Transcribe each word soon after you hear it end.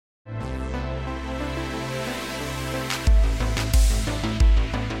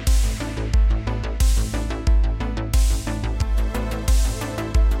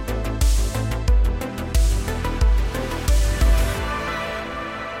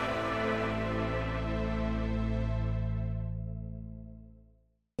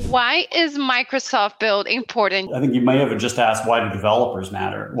Why is Microsoft Build important? I think you may have just asked, why do developers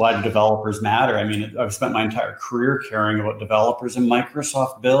matter? Why do developers matter? I mean, I've spent my entire career caring about developers, and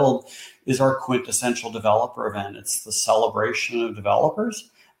Microsoft Build is our quintessential developer event. It's the celebration of developers.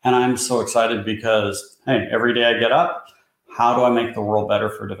 And I'm so excited because, hey, every day I get up, how do I make the world better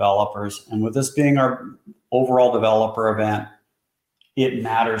for developers? And with this being our overall developer event, it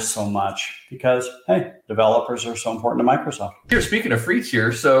matters so much because, hey, developers are so important to Microsoft. Here, speaking of free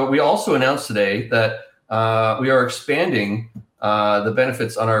tier, so we also announced today that we are expanding the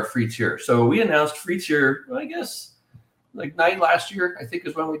benefits on our free tier. So we announced free tier, I guess, like last year, I think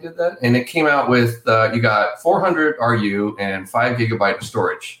is when we did that. And it came out with, you got 400 RU and 5 gigabyte of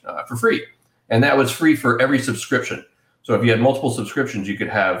storage for free. And that was free for every subscription. So if you had multiple subscriptions, you could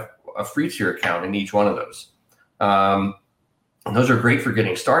have a free tier account in each one of those. And those are great for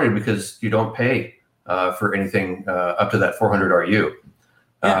getting started because you don't pay for anything up to that 400 RU.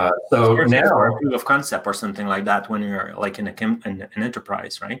 Yeah. So now, or a proof of concept or something like that when you're like in an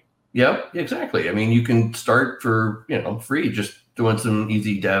enterprise, right? Yep, exactly. I mean, you can start for free, just doing some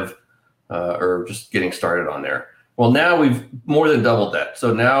easy dev or just getting started on there. Well, now we've more than doubled that.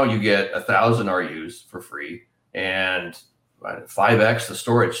 So now you get 1,000 RUs for free and 5x the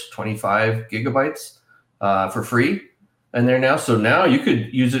storage, 25 gigabytes for free. And there now, so now you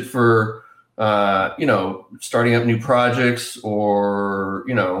could use it for, starting up new projects or,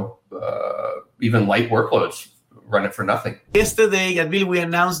 even light workloads, run it for nothing. Yesterday at Build, we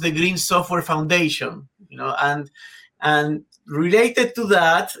announced the Green Software Foundation, and related to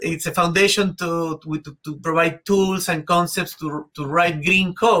that, it's a foundation to provide tools and concepts to write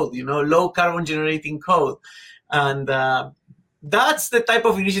green code, low carbon generating code. And that's the type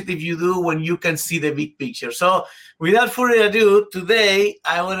of initiative you do when you can see the big picture. So without further ado, today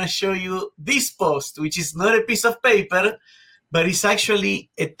I want to show you this post, which is not a piece of paper, but it's actually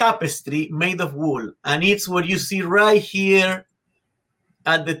a tapestry made of wool. And it's what you see right here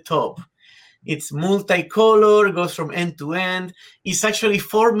at the top. It's multicolor, goes from end to end. It's actually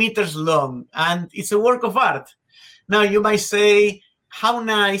 4 meters long, and it's a work of art. Now, you might say how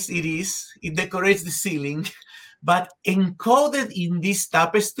nice it is. It decorates the ceiling. But encoded in this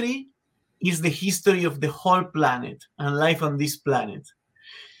tapestry is the history of the whole planet and life on this planet.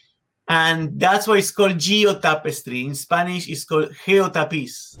 And that's why it's called geotapestry. In Spanish, it's called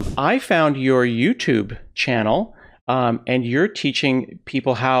geotapiz. I found your YouTube channel, and you're teaching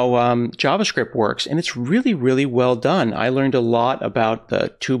people how JavaScript works. And it's really, really well done. I learned a lot about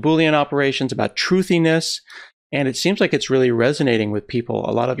the 2 Boolean operations, about truthiness. And it seems like it's really resonating with people.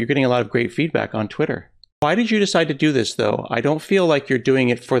 You're getting a lot of great feedback on Twitter. Why did you decide to do this, though? I don't feel like you're doing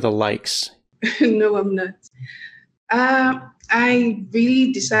it for the likes. No, I'm not. I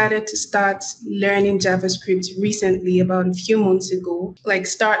really decided to start learning JavaScript recently, about a few months ago,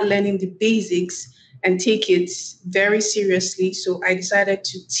 start learning the basics and take it very seriously. So I decided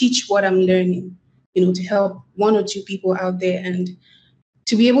to teach what I'm learning, to help 1 or 2 people out there. And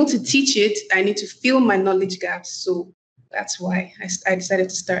to be able to teach it, I need to fill my knowledge gaps. So that's why I decided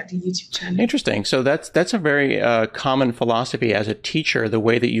to start the YouTube channel. Interesting. So that's a very common philosophy as a teacher. The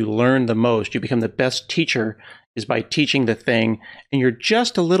way that you learn the most, you become the best teacher, is by teaching the thing, and you're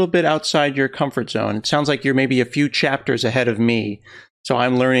just a little bit outside your comfort zone. It sounds like you're maybe a few chapters ahead of me. So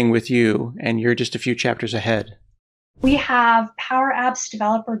I'm learning with you, and you're just a few chapters ahead. We have Power Apps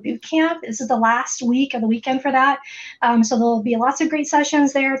Developer Bootcamp. This is the last week of the weekend for that. So there'll be lots of great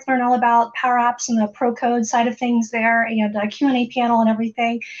sessions there to learn all about Power Apps and the pro code side of things there, and a Q&A panel and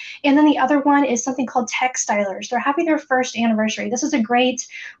everything. And then the other one is something called Tech Stylers. They're having their first anniversary. This is a great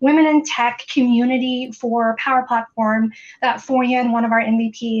women in tech community for Power Platform that Foyan, one of our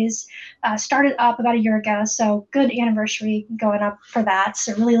MVPs, started up about a year ago. So good anniversary going up for that.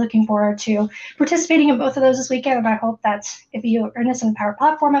 So really looking forward to participating in both of those this weekend. And I hope that if you are interested in Power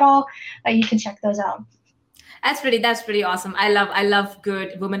Platform at all, you can check those out. That's pretty awesome. I love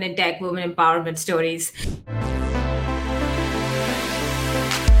good women in tech, women empowerment stories.